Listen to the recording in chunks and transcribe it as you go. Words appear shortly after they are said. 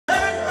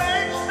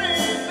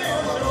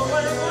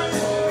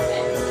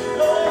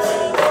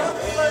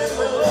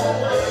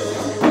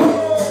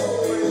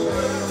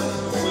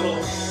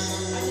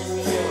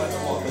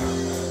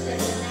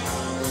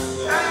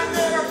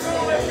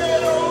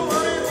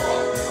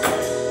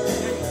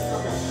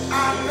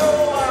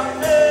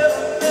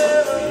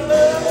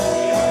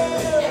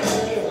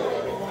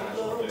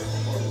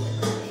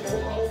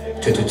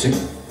2.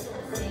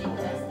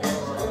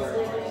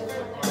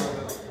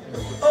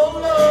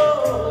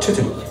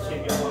 2-2.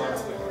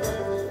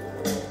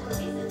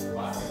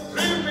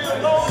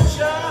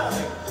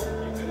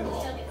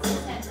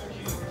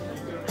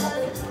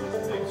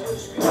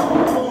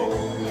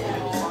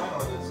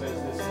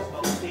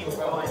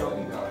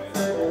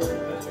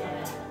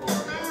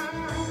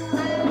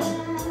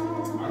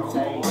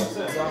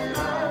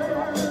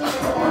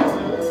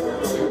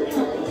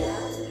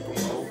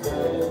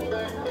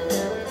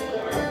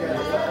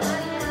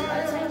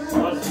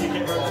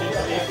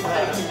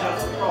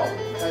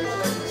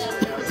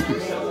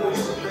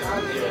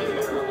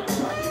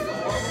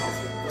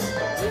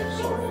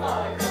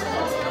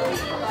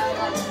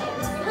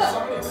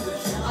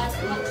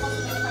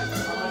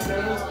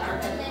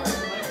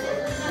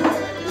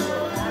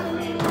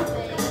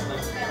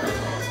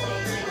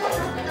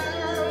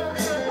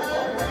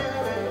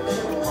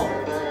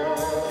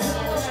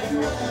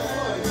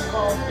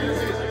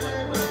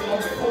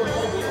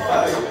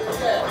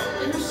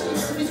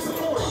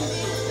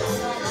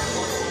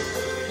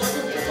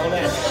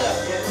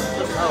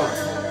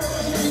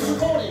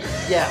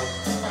 Yeah.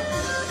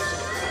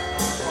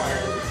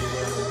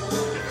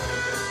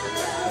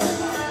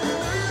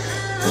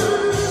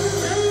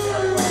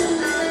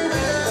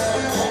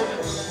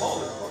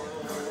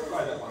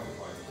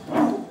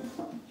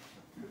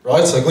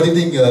 Right, so good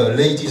evening,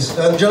 ladies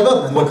and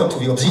gentlemen, and welcome to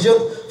the Obsidian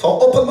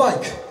for Open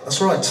Mic.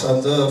 That's right,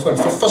 and well,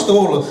 first of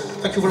all,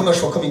 thank you very much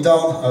for coming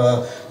down.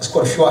 There's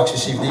quite a few acts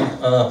this evening.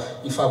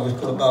 In fact, we've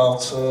got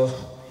about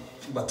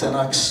 10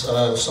 acts.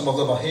 Some of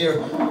them are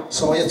here,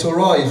 some are yet to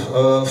arrive.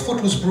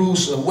 Footloose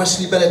Bruce,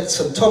 Wesley Bennett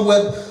and Tom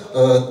Webb,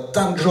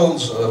 Dan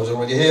Jones, who's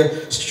already here,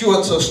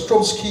 Stuart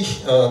Stromsky,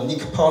 Nick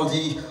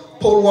Paldi,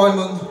 Paul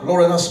Wyman,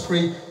 Lauren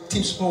Asprey,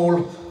 Tim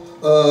Small,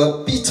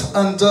 Pete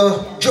and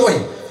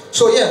Joy.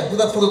 So yeah,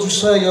 without further to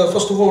say,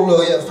 first of all,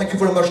 yeah, thank you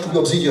very much to the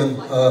Obsidian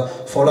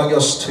for allowing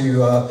us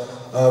to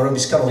run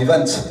this kind of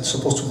event. It's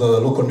supposed to the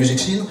local music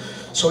scene.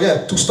 So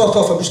yeah, to start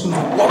off, I'm just going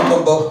to do one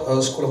number.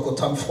 It's called I've got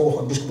time for.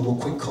 I'm just going to do a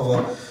quick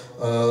cover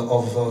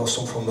of a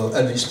song from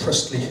Elvis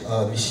Presley.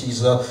 This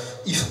is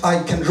If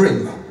I Can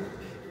Dream.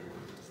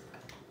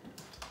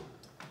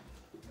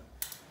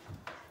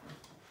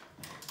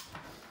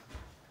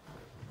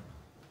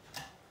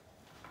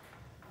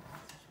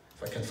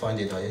 If I can find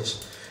it, that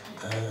is.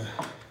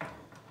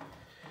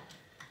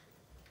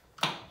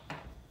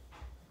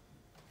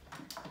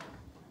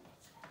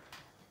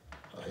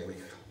 Here we go.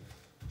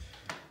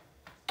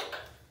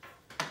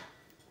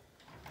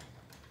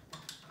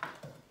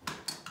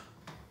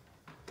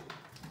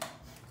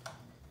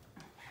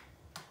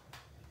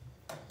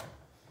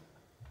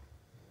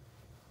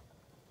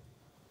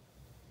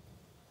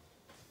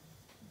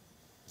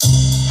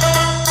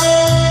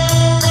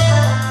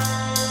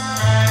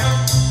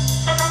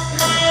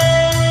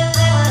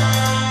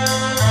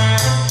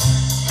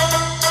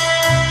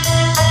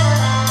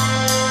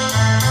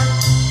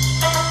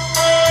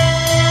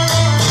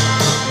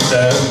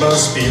 There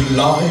must be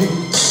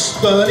lights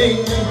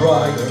burning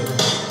brighter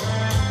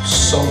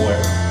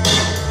somewhere.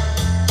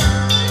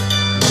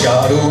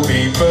 Gotta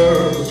be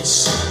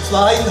birds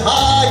flying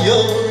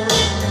higher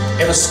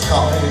in a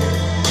sky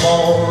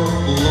more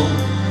blue.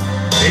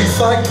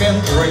 If I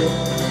can dream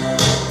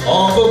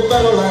of a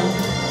better land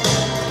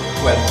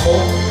when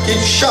hope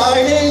keeps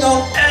shining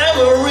on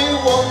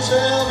everyone,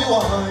 tell me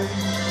why?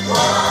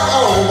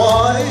 Oh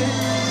why?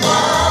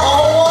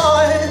 Oh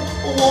why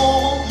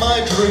won't my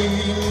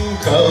dream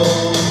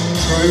come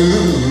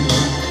true?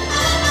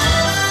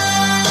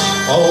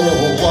 Oh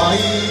why?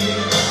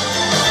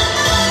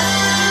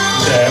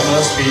 There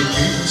must be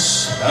peace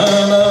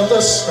and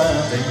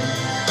understanding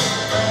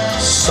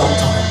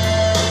sometime.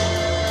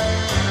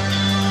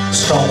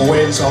 Strong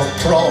winds of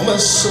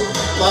promise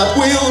that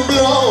will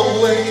blow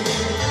away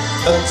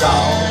the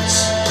doubt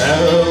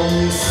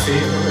and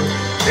fear.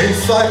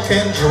 If I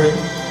can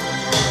dream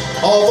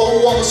of a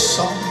warmer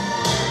sun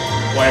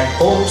when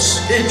hopes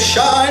keep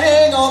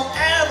shining on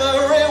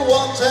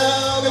everyone,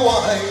 tell me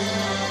why?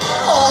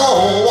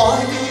 Oh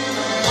why?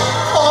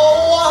 Oh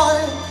why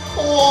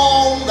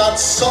won't that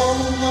sun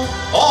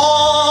appear?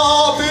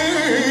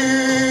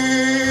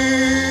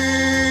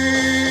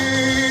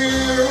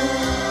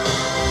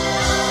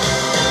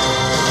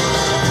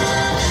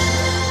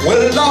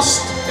 We're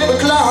lost in the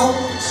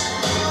clouds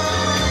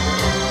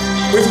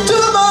with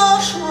too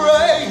much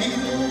rain.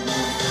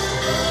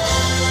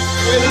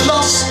 We're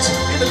lost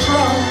in the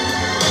crowd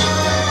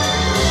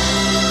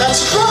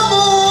that's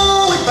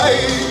trouble with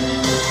pain.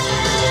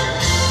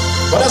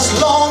 But as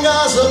long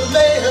as a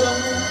man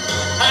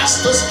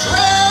has the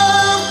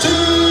strength to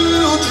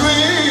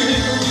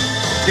dream,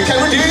 you can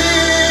redeem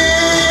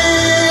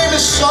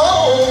his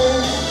soul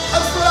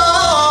and fly.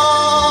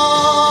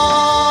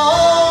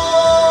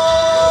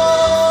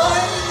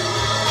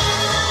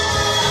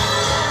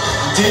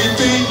 Deep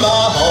in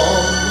my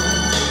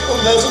heart,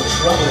 there's a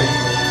troubling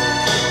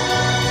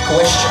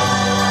question.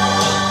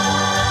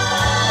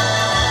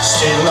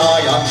 Still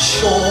I am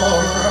sure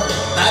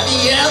that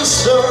the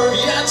answer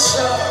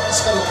is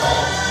gonna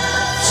come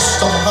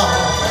somehow.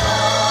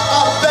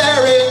 Up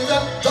there in the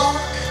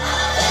dark,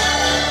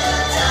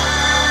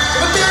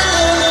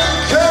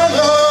 can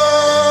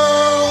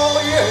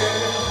know, yeah.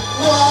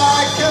 What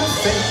I can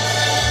think,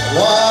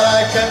 what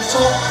I can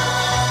talk,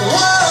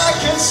 what I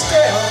can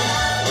stare,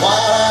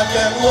 what I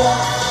can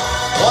walk,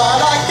 what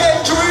I can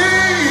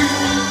dream.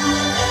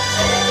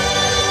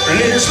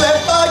 Please let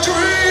my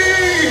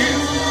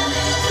dream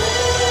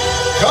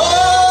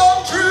come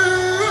true.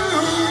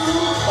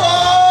 Oh,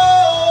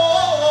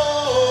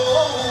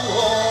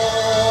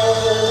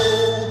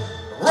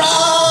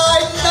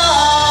 right now,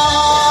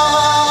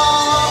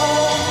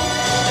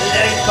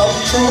 let it come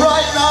true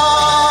right now.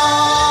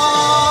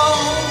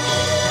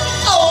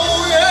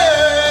 Oh yeah.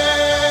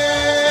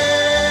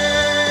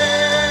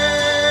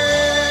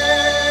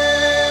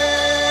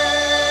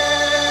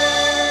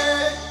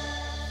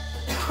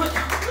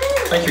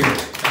 Thank you.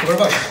 Thank you very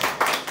much.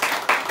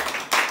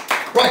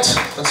 Right,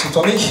 that's it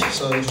for me.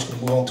 So I'm just going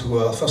to move on to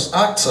first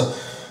act,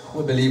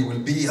 who I believe will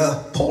be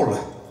Paul.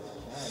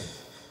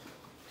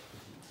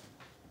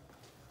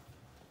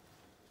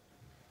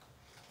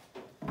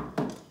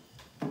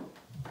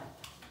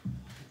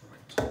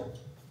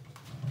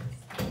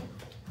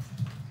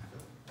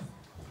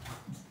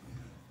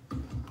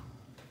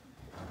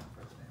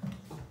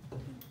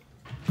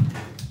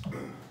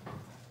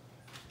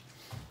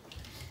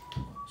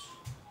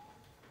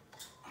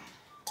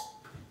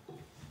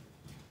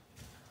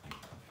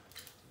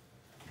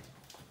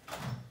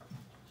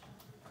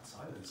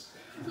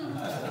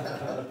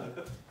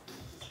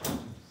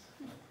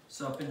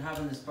 So I've been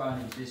having this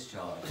brownie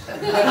discharge.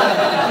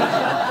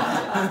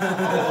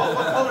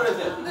 What colour is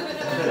it?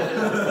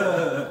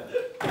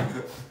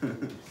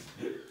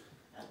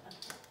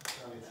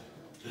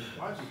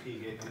 RGP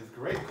gave me this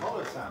great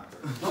colour sample.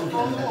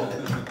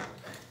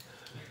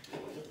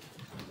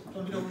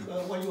 You know,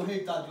 when you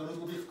hate that, you're a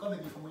little bit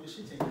comedy from where you're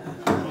sitting.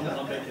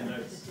 I'm making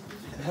notes.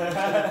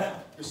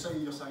 You're saying,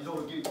 you don't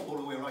want to give it all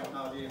away right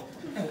now, do you?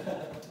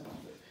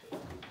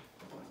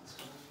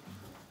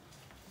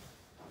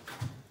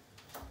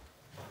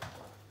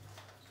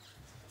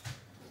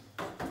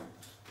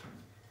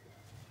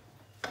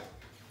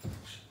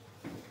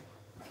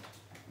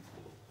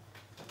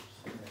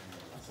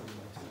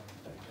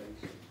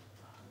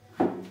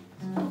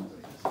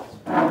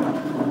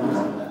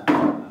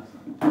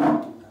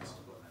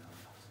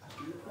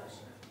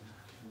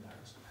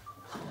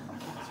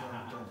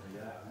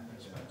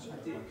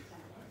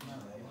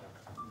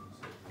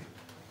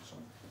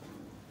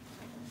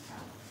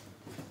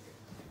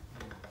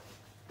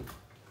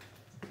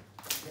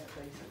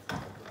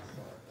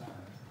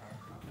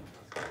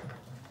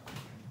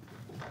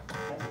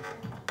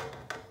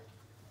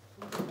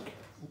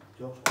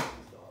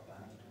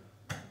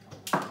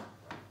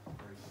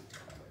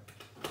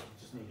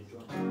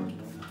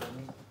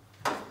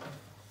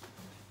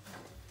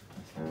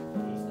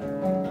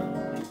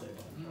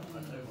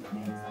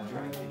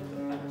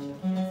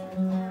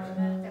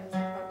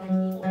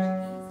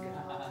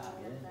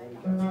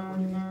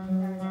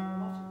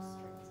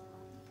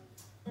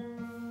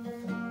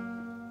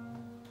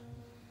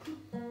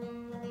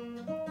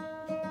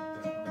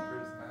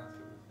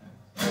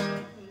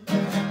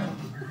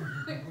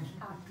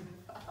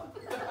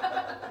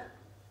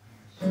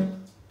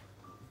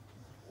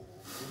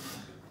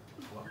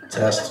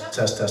 Test,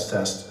 test, test,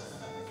 test.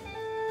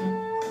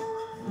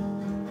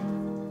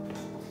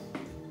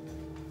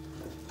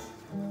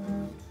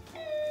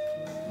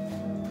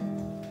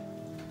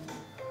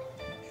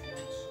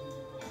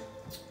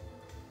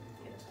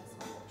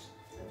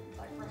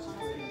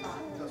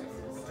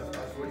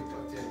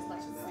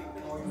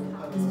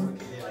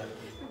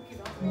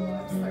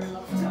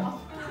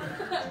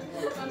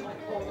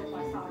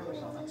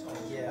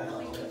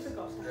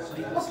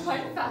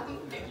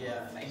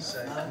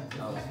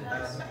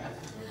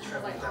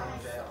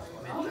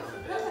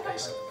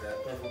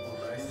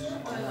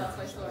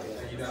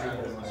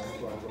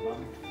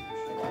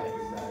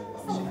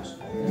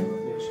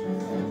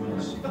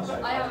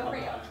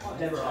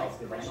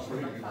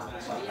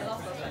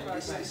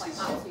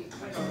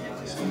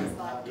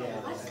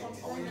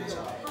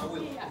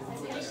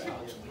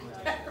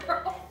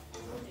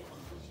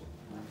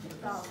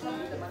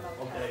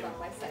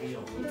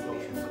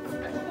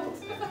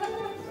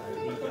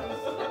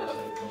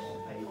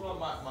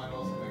 Mine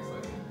also makes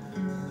like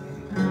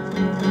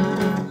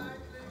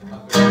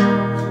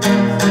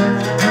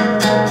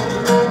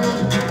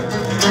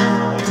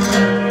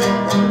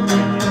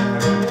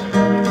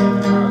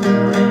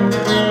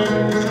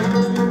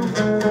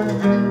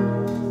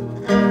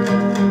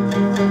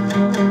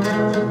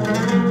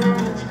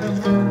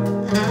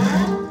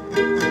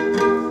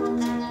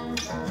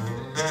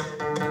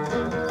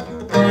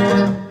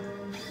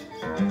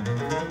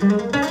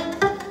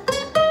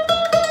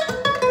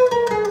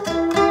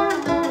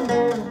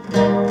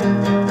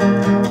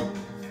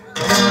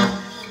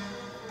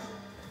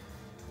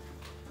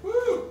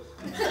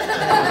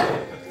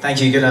Thank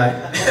you, good night.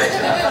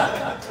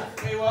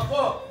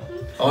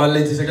 All right,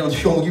 ladies and gentlemen,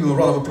 if you want to give a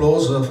round of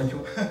applause, thank you.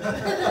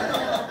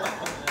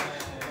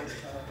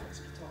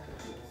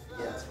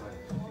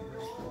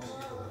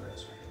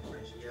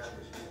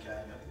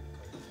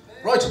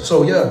 right,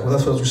 so yeah,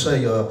 without further to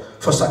say,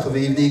 first act of the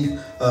evening,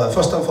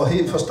 first time for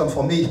him, first time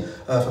for me,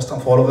 first time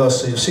for all of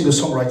us. He's a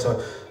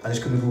singer-songwriter, and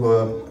he's going to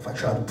do,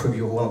 actually I had a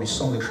preview of one of his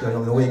songs actually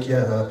on the week,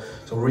 yeah,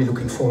 so really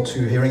looking forward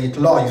to hearing it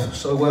live.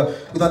 So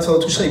without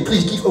further to say,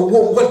 please give a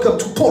warm welcome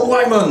to Paul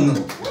Wyman.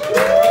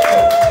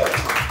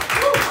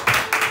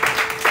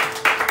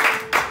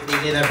 Good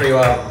evening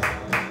everyone.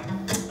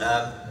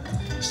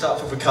 Start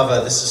off with a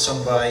cover. This is a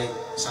song by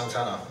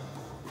Santana.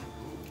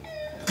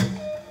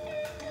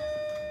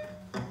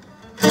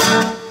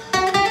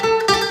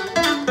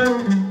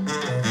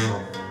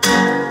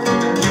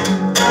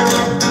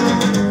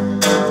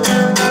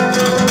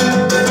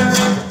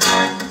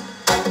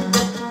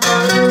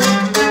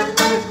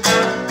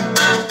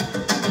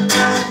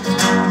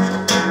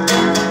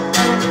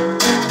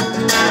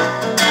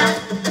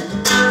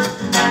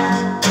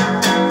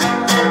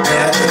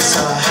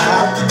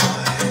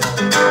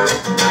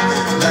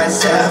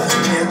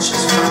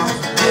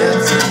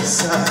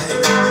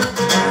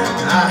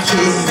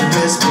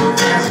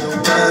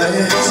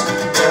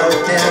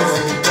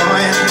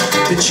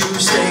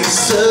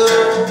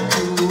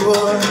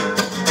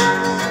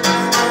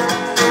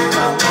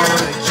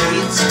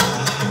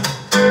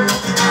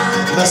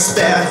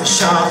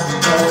 Spanish on the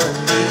Mona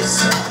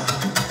Lisa.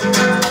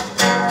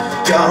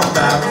 You're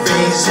my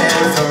reason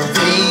for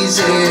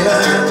reason.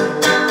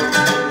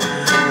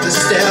 The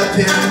step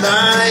in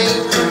my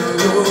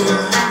crew.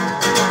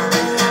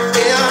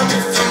 And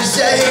if you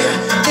say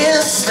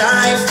this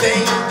life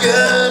ain't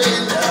good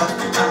enough,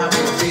 I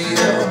will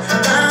feel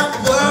my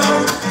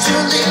world to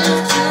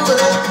live to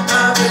it. I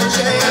will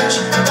change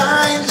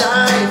my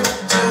life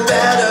to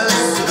better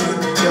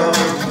suit your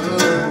mood.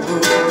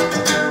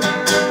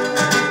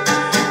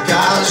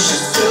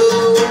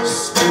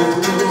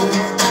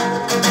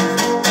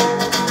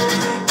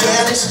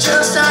 It's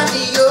just on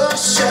the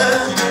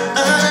ocean,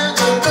 under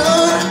the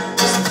moon.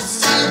 This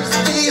seems to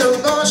be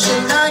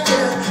emotion I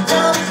get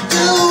from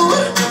you.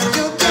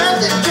 You got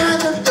the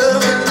kind of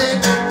loving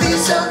that can be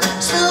so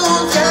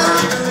smooth, yeah.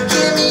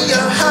 Give me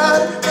your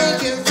heart,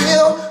 make it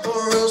real,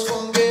 or else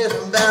forget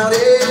about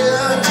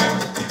it.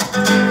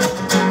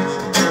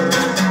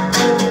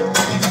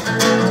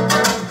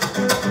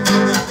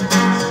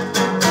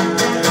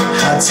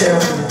 I'll tell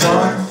you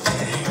one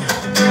thing.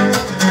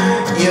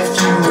 If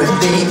you would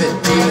leave it,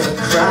 leave a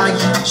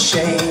crying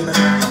shame.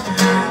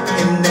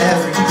 In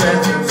every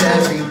breath of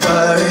every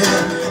word,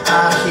 I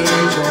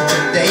hear your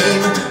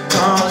name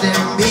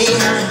calling me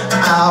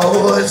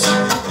out.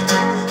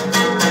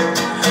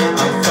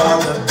 I'm from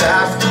the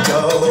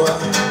back-go.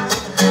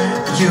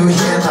 You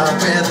hear my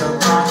rhythm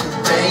on the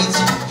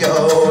radio.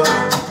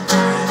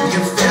 You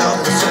feel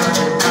the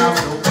turning of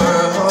the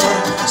world,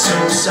 so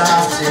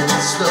soft and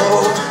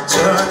slow,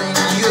 turning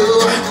you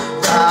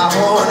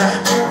round,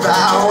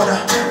 round.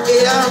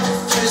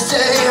 If you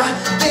say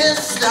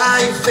this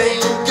life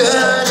ain't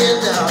good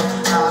enough,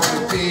 I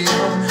will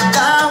build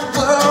my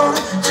world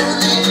to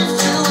live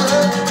to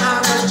it. I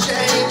will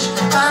change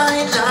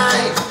my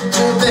life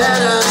to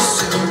better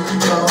suit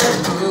your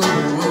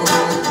mood.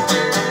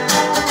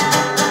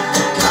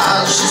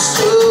 'Cause you're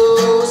so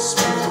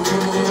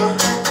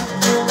smooth.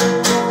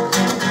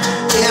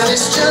 And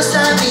it's just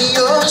on the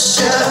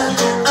ocean,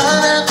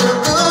 under the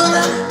moon.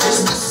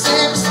 It's the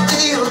same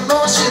still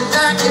emotion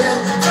I get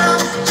from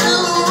you.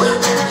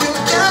 You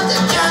got the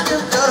kind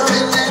of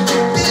loving that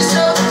can be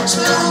so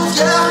smooth,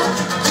 yeah.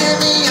 Give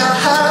me your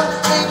heart,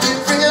 make it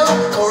real,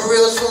 or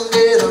else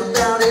forget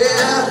about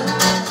it.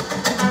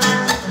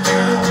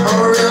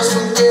 Or else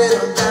forget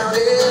about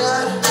it.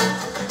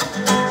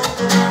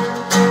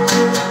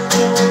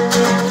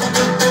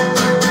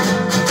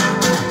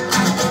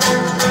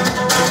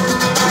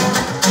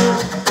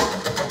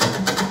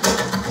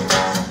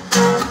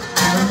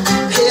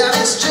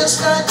 Yeah, it's just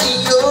like the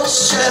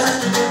ocean,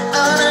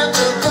 under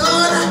the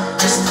moon.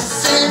 It's the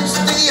same as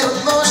the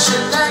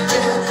emotion I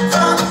get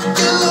from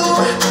you.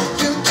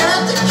 You got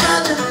the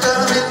kind of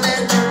loving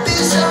that can be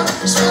so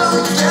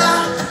smooth, yeah.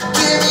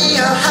 Give me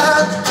your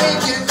heart,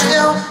 make it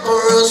real, or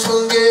else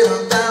forget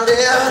about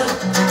it.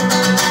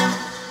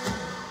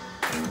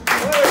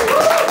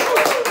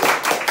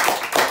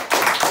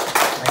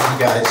 Thank you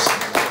guys.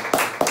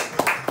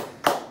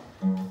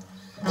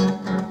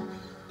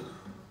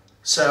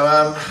 So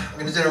I'm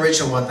going to do an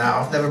original one now.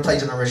 I've never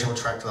played an original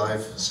track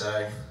live,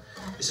 so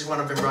this is one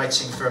I've been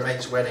writing for a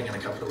mate's wedding in a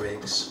couple of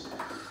weeks.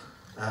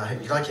 I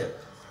hope you like it.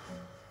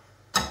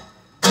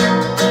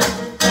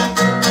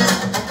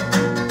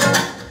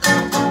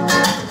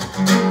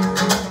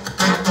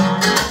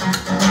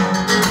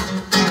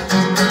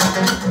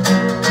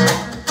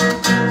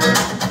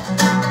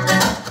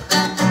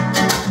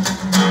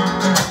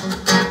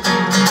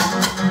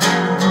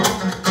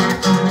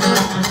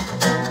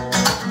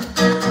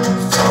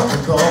 From the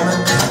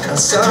moment I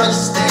saw you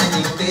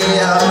standing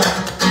there,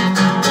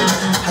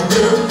 I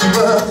knew you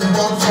were the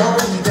one for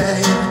me,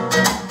 babe.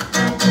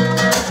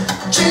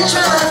 Change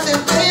my life in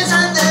ways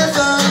I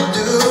never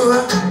knew.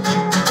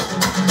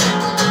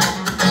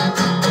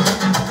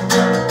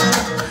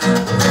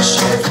 Wish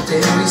every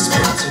day we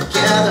spent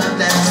together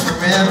lasts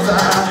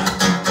forever.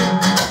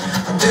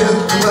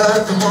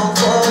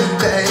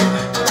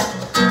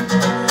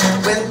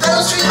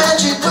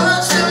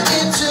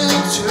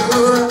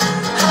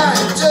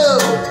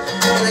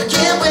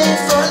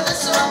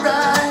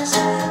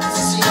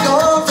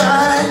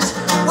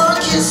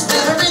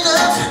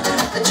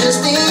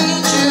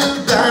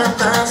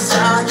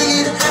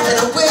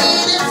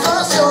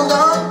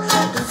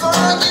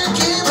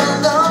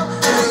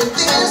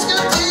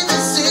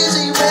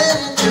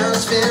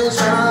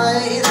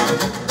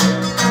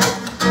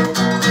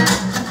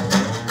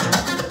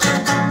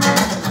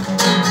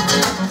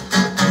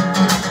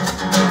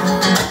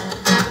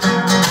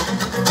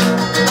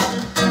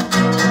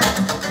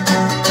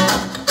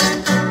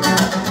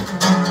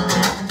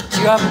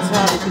 happen to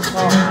have a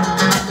guitar?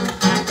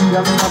 Do you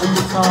happen to have a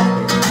guitar?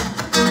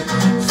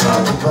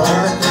 From the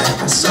moment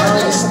that I saw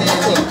you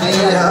standing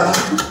there,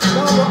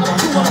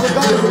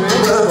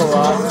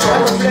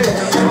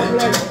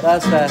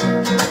 That's fair.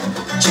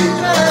 you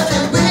love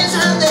in ways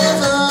I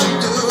never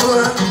do.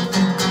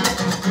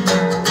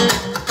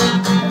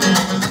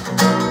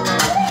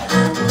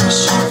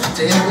 Wish every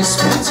day we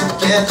spent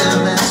together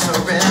lasts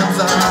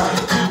forever.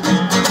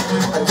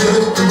 I knew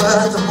you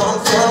were the one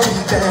for me,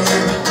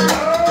 babe.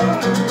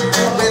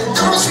 When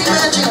those three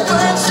magic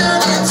words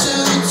turn into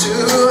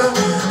two,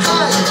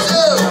 how you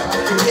do?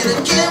 And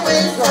I can't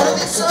wait for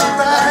the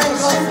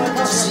sunrise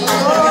to see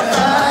your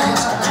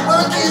eyes.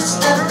 One kiss is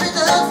never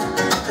enough.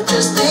 I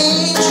just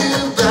need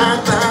you by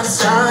my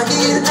side.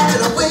 And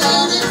I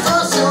waited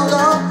for so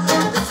long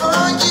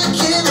before you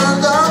came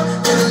along.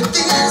 And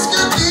this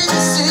could be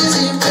this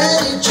easy,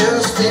 but it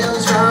just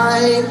feels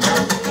right.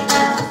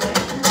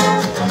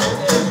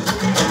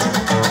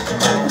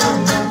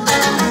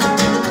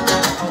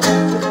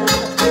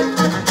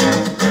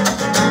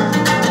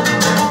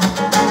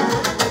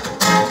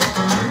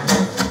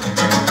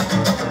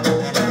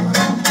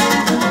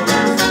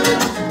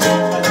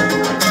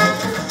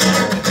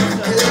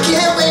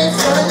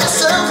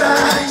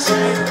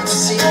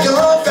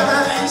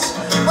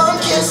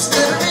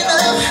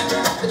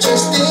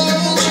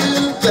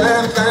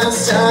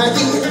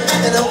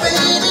 And I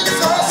waited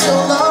for so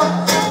long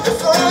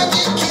before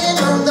you came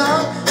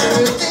along.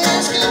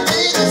 Everything's gonna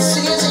be this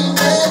easy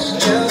when you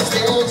just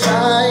feels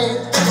right.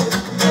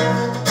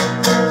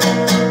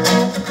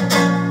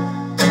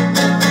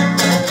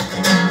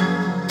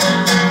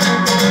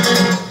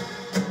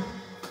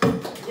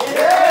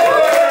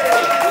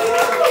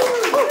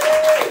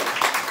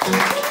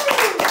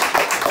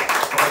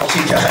 Thank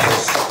you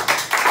guys.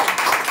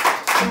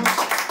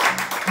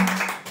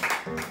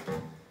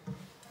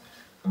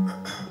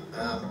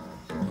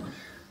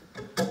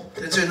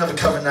 Let's do another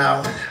cover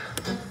now.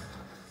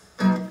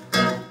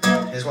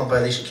 Here's one by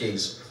Alicia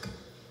Keys.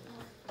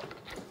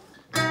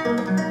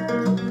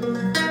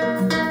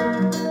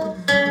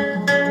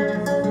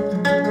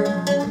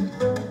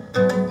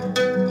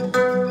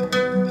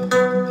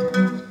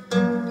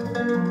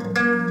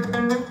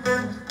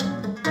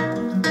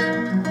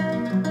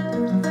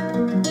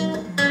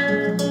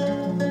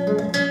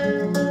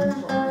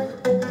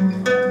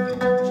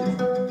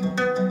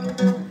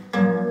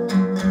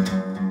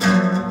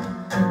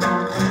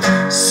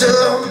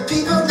 Some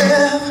people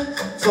live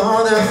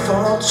for their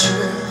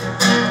fortune.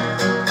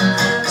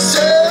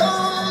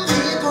 Some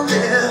people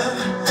live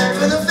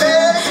for the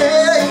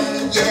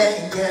fame,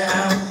 yeah,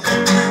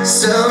 yeah.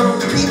 Some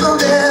people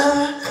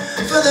live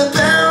for the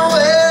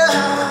power,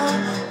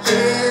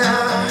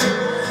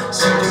 yeah.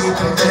 Some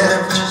people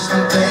live just to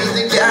play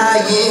the guy,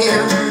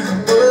 yeah.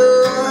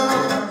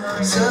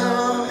 Whoa.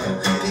 Some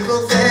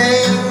people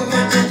think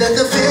that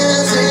the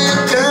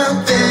physical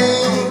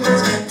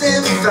things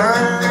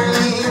define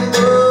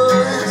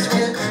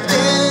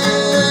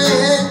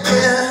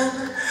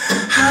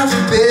I've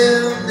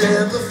been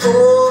there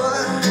before.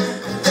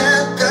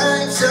 That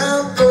life's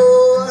a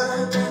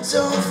bore,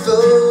 so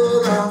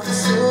full of the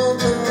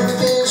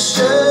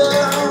superficial.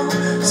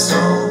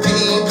 Some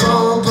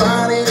people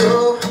party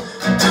though,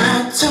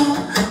 I don't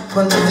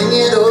want nothing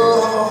at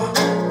all.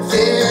 If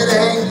it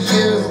ain't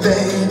you,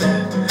 babe,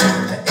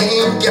 I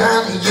ain't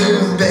got you,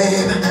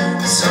 babe.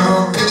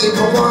 Some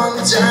people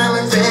want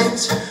diamond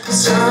rings,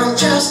 some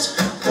just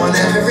want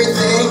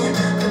everything,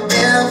 but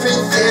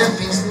everything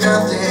means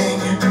nothing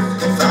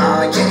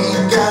I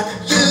ain't got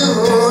you,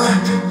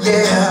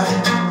 yeah.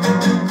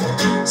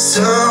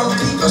 Some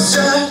people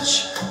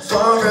search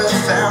for a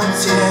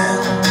fountain.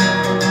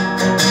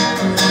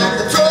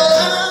 The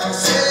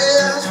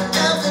promises will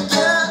never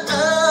get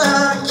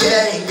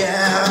yeah,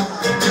 yeah.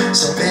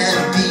 So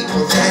many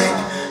people think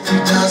he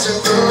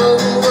doesn't grow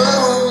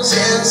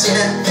roses,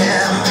 yeah,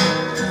 yeah.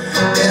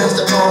 There's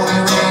the only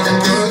way to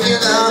prove you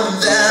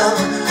love them.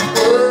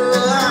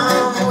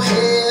 Oh,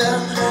 here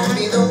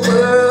be the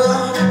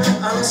world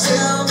on a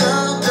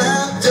silver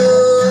black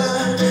door,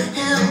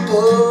 and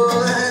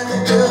boy,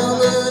 girl,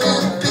 would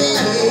it be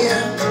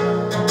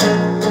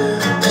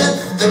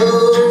with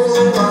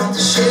no one to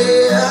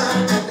share,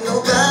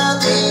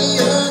 nobody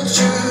who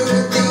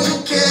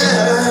truly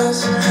cares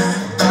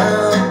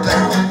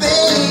about me.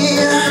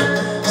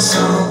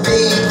 Some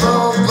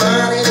people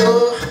want it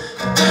all,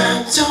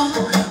 I don't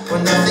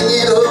want nothing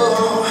at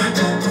all.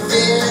 If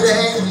it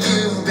ain't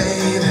you,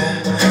 babe,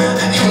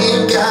 I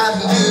ain't got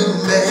you,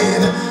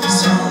 babe.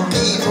 Some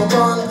people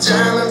want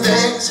diamond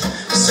rings,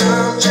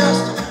 some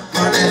just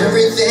want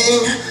everything,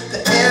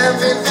 but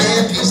everything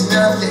means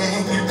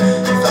nothing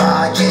if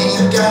I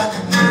ain't got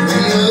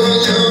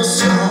you.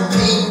 Some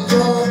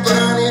people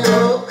want it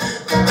all,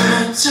 but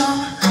I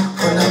don't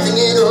want nothing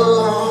at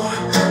all.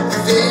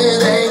 If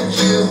it ain't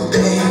you,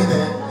 baby,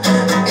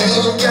 I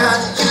ain't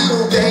got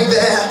you, baby.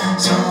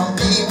 Some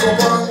people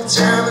want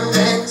diamond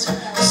rings,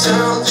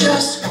 some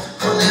just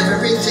want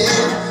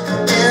everything,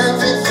 but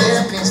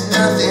everything means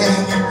nothing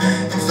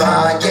if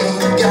I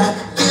ain't got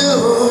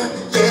you,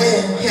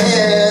 yeah,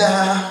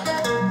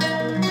 yeah.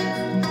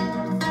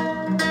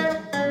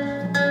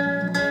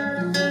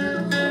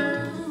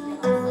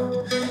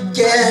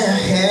 Yeah.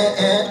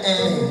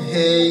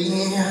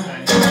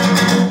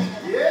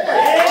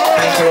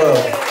 Thank you all.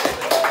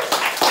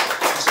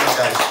 Thanks,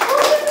 guys.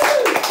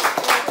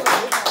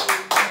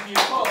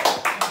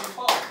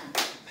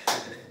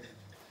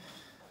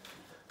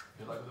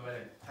 Good luck with the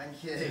wedding.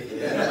 Thank you.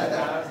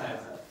 That was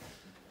nice.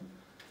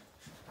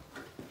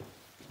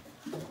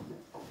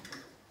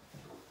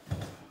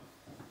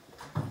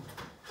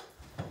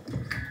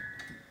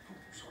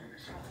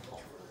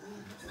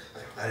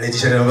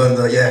 Ladies and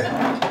gentlemen,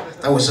 yeah,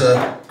 that was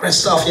great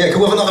stuff. Yeah, can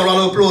we have another round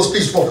of applause,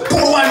 please, for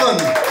Paul Wyman?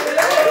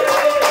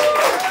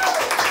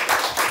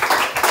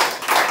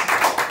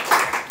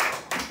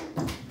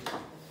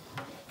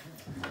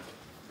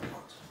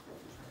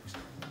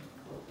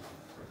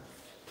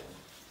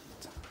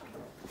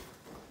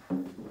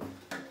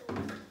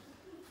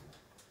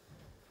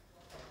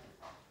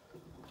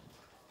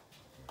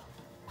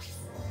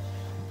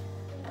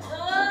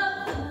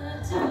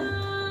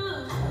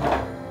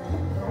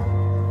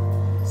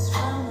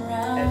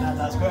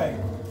 That's great.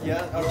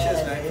 Yeah, oh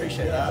cheers mate,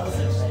 appreciate that.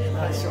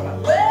 Nice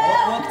one.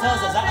 What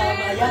guitars is that? A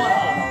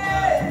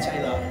Yamaha?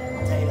 Taylor.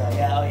 Taylor,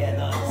 yeah, oh yeah,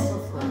 nice.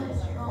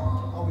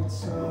 Oh,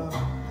 it's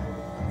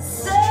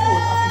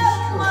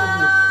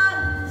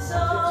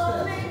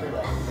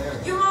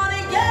You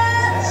wanna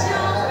get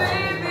your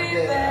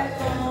baby back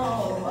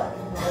home.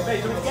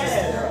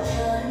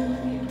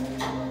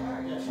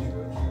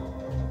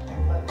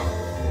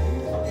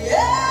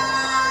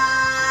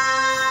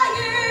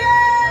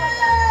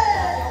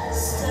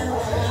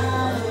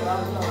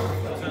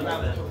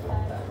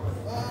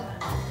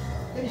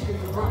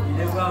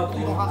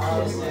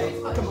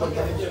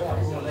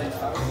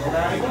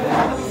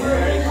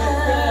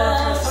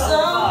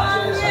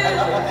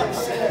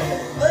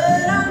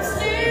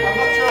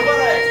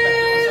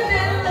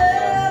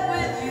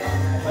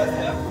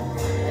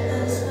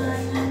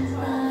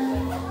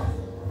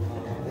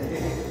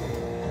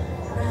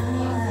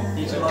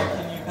 Did you like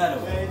the new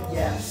pedal?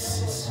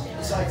 Yes,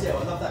 it's ideal.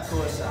 I love that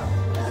chorus sound.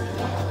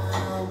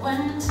 I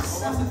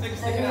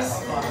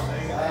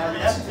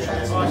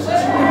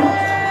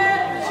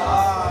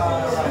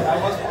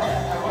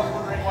was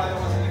wondering why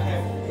there wasn't a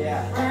kid.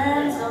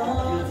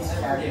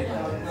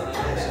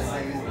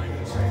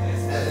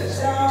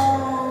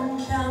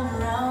 Don't come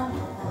around.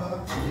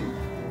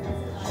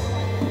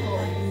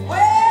 We'll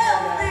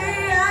be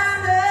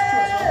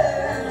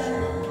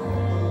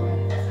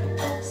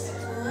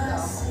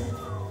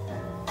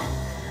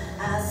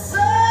I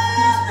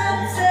saw them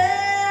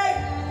take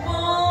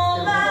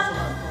woman,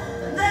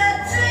 they're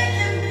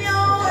taking you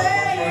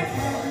away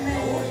from me.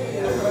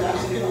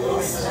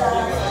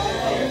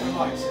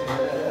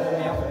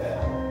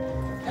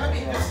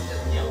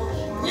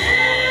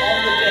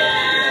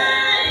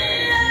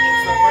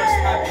 It's the first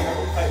time you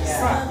ever played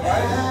front,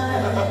 right?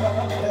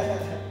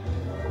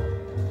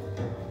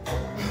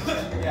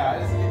 Yeah,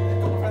 is it a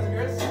couple friends of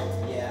yours?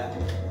 Yeah.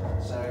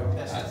 So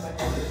that's the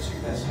two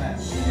best men.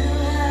 You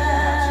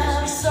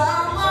have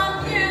someone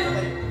new,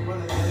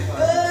 One of the other guys.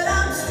 but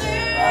I'm still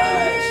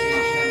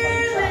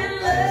in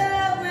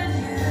love with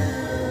you.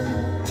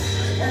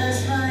 That's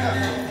my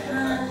friend.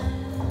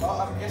 Well,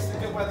 I guess the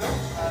good weather and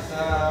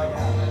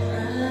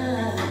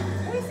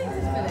Who sings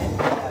this, Billy?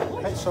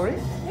 Hey, sorry? Who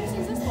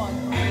sings this one?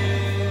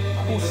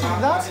 Who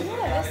sing that?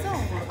 Yeah, this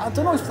song. I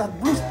don't know if that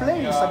blues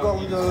playlist I got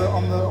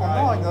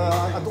online. I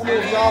don't know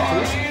the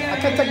artist. I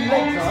can tell you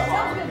later.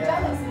 Sounds a bit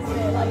jealous, isn't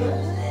it? Like,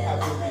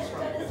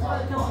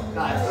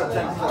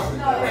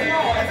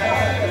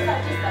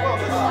 well,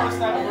 this is the first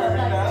time we've ever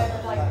done.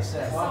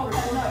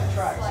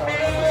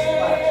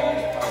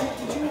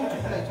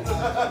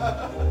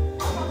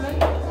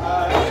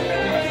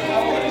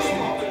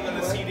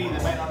 The CD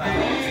that might not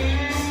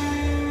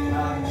have.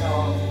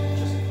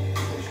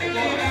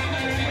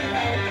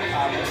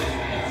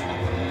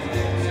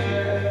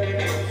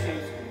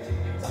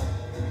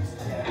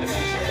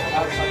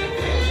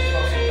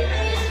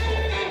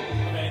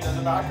 Okay, there's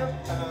a backup,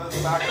 and then there's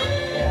a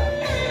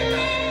backup.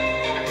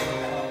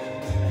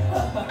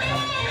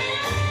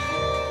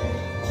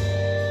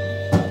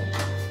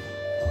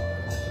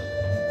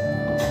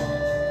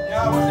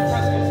 Yeah, I was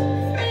impressed.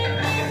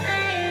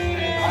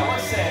 I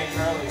was saying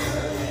earlier,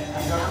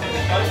 I'm going to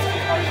most of the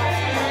artists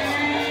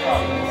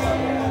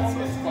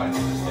it's quite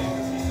interesting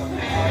to see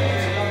something.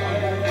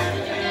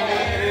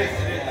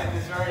 It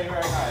is very,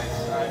 very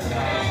nice.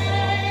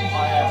 I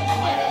have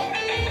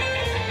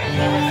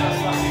never